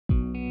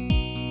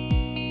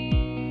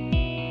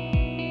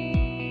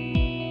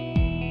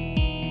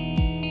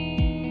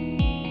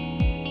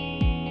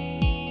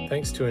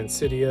Thanks to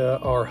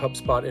Insidea, our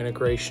HubSpot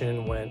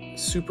integration went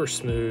super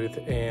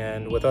smooth,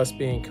 and with us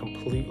being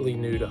completely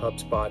new to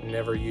HubSpot,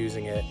 never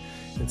using it,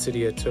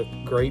 Insidea took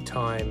great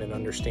time in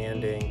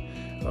understanding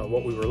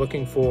what we were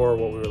looking for,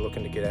 what we were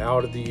looking to get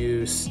out of the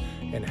use,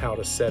 and how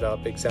to set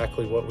up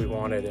exactly what we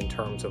wanted in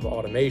terms of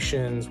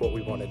automations, what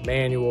we wanted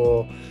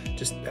manual,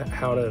 just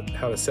how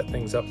to set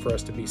things up for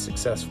us to be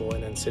successful.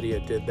 And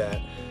Insidea did that,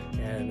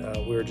 and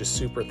we're just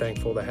super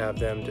thankful to have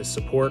them to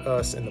support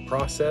us in the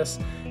process,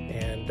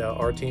 and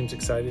our team's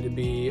excited to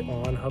be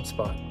on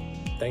HubSpot.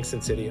 Thanks,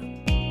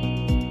 Insidea.